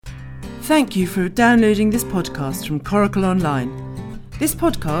Thank you for downloading this podcast from Coracle Online. This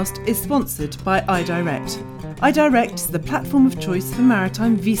podcast is sponsored by iDirect. iDirect is the platform of choice for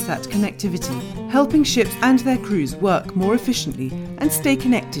maritime VSAT connectivity, helping ships and their crews work more efficiently and stay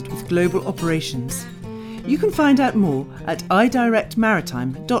connected with global operations. You can find out more at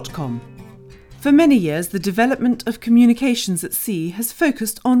idirectmaritime.com. For many years, the development of communications at sea has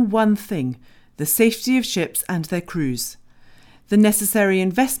focused on one thing: the safety of ships and their crews. The necessary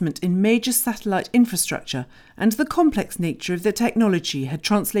investment in major satellite infrastructure and the complex nature of the technology had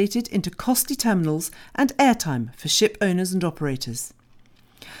translated into costly terminals and airtime for ship owners and operators.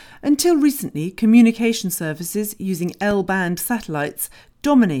 Until recently, communication services using L-band satellites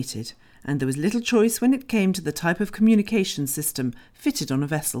dominated, and there was little choice when it came to the type of communication system fitted on a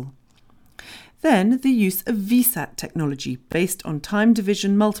vessel. Then the use of VSAT technology based on time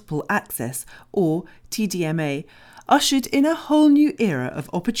division multiple access, or TDMA, ushered in a whole new era of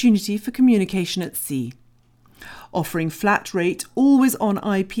opportunity for communication at sea. Offering flat-rate, always-on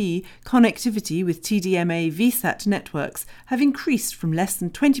IP connectivity with TDMA VSAT networks have increased from less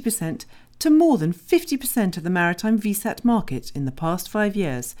than 20% to more than 50% of the maritime VSAT market in the past 5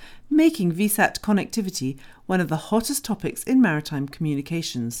 years, making VSAT connectivity one of the hottest topics in maritime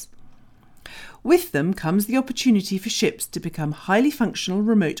communications. With them comes the opportunity for ships to become highly functional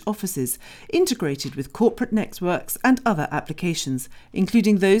remote offices, integrated with corporate networks and other applications,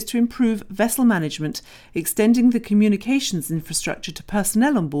 including those to improve vessel management, extending the communications infrastructure to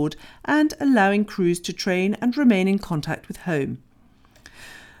personnel on board, and allowing crews to train and remain in contact with home.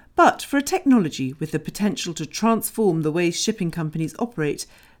 But for a technology with the potential to transform the way shipping companies operate,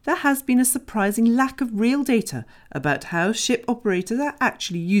 there has been a surprising lack of real data about how ship operators are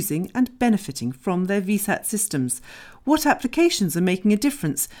actually using and benefiting from their VSAT systems, what applications are making a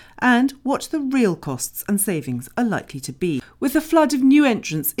difference, and what the real costs and savings are likely to be. With a flood of new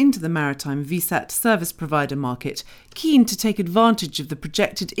entrants into the maritime VSAT service provider market, keen to take advantage of the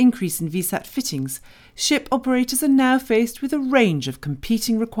projected increase in VSAT fittings, ship operators are now faced with a range of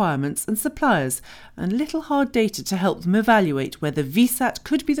competing requirements and suppliers, and little hard data to help them evaluate whether VSAT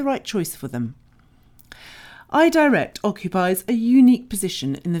could be the right choice for them. iDirect occupies a unique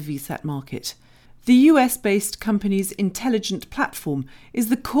position in the VSAT market. The US-based company's intelligent platform is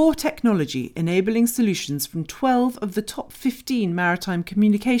the core technology enabling solutions from 12 of the top 15 maritime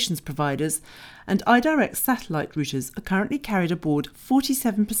communications providers, and iDirect's satellite routers are currently carried aboard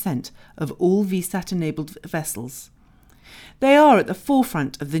 47% of all VSAT-enabled vessels. They are at the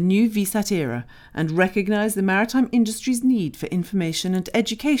forefront of the new VSAT era and recognise the maritime industry's need for information and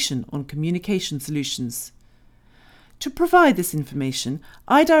education on communication solutions. To provide this information,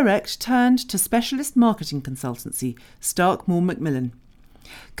 iDirect turned to specialist marketing consultancy Stark Moore Macmillan.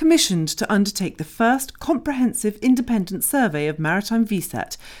 Commissioned to undertake the first comprehensive independent survey of maritime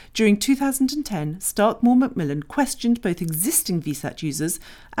VSAT, during 2010, Stark Moore Macmillan questioned both existing VSAT users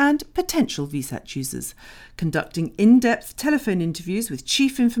and potential VSAT users, conducting in-depth telephone interviews with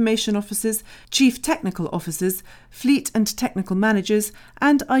chief information officers, chief technical officers, fleet and technical managers,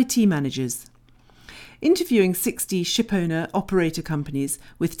 and IT managers. Interviewing 60 shipowner-operator companies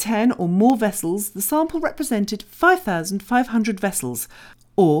with 10 or more vessels, the sample represented 5,500 vessels,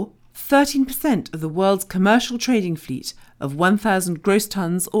 or 13% of the world's commercial trading fleet of 1,000 gross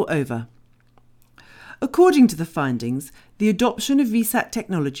tons or over. According to the findings, the adoption of VSAT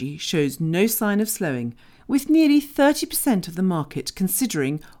technology shows no sign of slowing, with nearly 30% of the market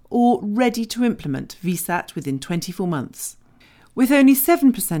considering or ready to implement VSAT within 24 months. With only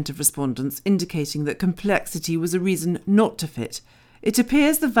 7% of respondents indicating that complexity was a reason not to fit, it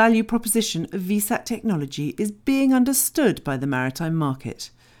appears the value proposition of VSAT technology is being understood by the maritime market.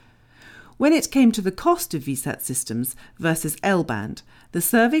 When it came to the cost of VSAT systems versus L-band, the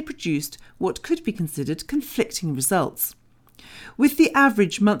survey produced what could be considered conflicting results. With the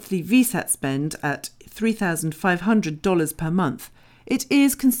average monthly VSAT spend at $3,500 per month, it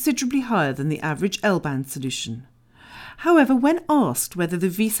is considerably higher than the average L-band solution. However, when asked whether the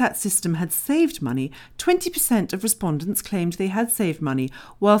VSAT system had saved money, 20% of respondents claimed they had saved money,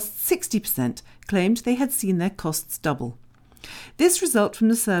 whilst 60% claimed they had seen their costs double. This result from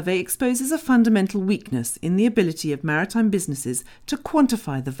the survey exposes a fundamental weakness in the ability of maritime businesses to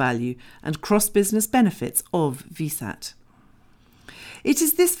quantify the value and cross-business benefits of VSAT. It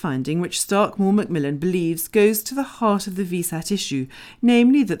is this finding which Stark Moore Macmillan believes goes to the heart of the VSAT issue,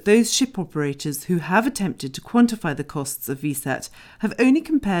 namely that those ship operators who have attempted to quantify the costs of VSAT have only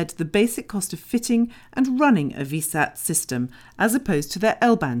compared the basic cost of fitting and running a VSAT system as opposed to their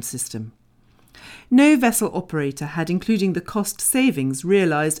L-band system. No vessel operator had including the cost savings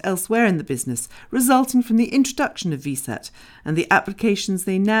realised elsewhere in the business resulting from the introduction of VSAT and the applications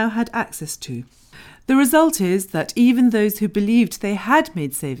they now had access to. The result is that even those who believed they had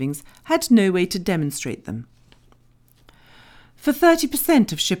made savings had no way to demonstrate them. For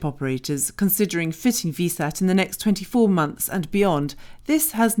 30% of ship operators considering fitting VSAT in the next 24 months and beyond,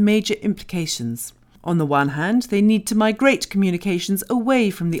 this has major implications. On the one hand, they need to migrate communications away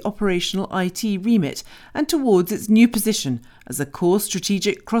from the operational IT remit and towards its new position as a core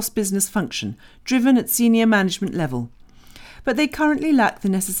strategic cross-business function driven at senior management level. But they currently lack the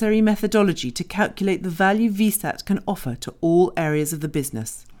necessary methodology to calculate the value VSAT can offer to all areas of the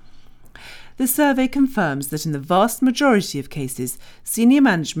business. The survey confirms that in the vast majority of cases, senior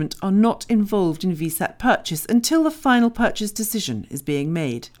management are not involved in VSAT purchase until the final purchase decision is being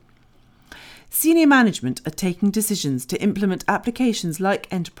made. Senior management are taking decisions to implement applications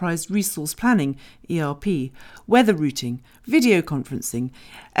like Enterprise Resource Planning, ERP, weather routing, video conferencing,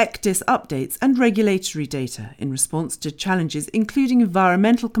 ECDIS updates and regulatory data in response to challenges including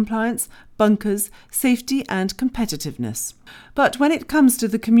environmental compliance, bunkers, safety and competitiveness. But when it comes to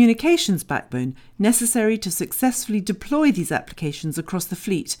the communications backbone necessary to successfully deploy these applications across the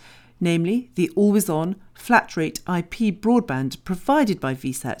fleet, namely the always-on, flat-rate IP broadband provided by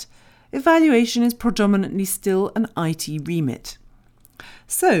VSAT, evaluation is predominantly still an IT remit.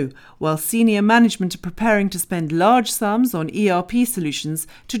 So, while senior management are preparing to spend large sums on ERP solutions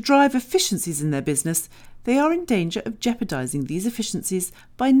to drive efficiencies in their business, they are in danger of jeopardising these efficiencies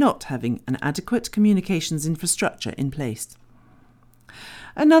by not having an adequate communications infrastructure in place.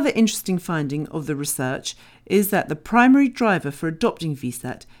 Another interesting finding of the research is that the primary driver for adopting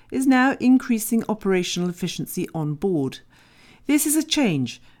VSAT is now increasing operational efficiency on board. This is a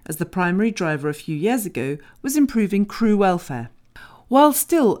change, as the primary driver a few years ago was improving crew welfare. While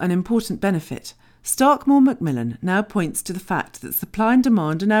still an important benefit, Starkmore Macmillan now points to the fact that supply and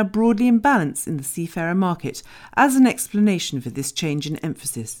demand are now broadly in balance in the seafarer market as an explanation for this change in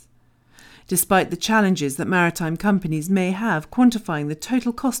emphasis. Despite the challenges that maritime companies may have quantifying the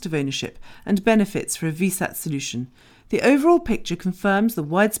total cost of ownership and benefits for a VSAT solution, the overall picture confirms the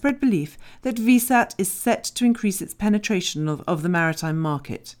widespread belief that VSAT is set to increase its penetration of the maritime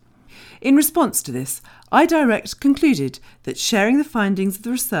market. In response to this, iDirect concluded that sharing the findings of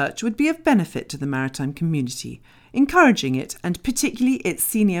the research would be of benefit to the maritime community, encouraging it, and particularly its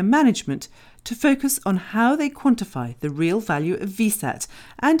senior management, to focus on how they quantify the real value of VSAT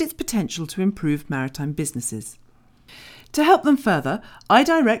and its potential to improve maritime businesses. To help them further,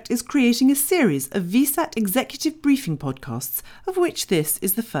 iDirect is creating a series of VSAT executive briefing podcasts, of which this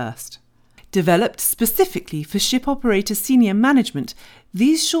is the first. Developed specifically for ship operator senior management,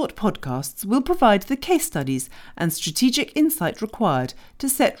 these short podcasts will provide the case studies and strategic insight required to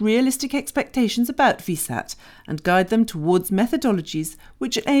set realistic expectations about VSAT and guide them towards methodologies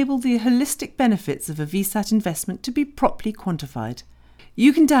which enable the holistic benefits of a VSAT investment to be properly quantified.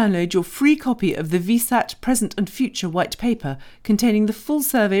 You can download your free copy of the VSAT Present and Future White Paper containing the full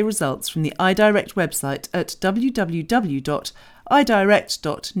survey results from the iDirect website at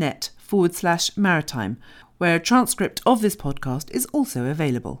www.idirect.net/maritime, where a transcript of this podcast is also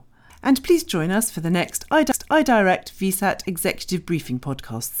available. And please join us for the next iDirect VSAT Executive Briefing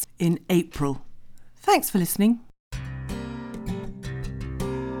podcasts in April. Thanks for listening.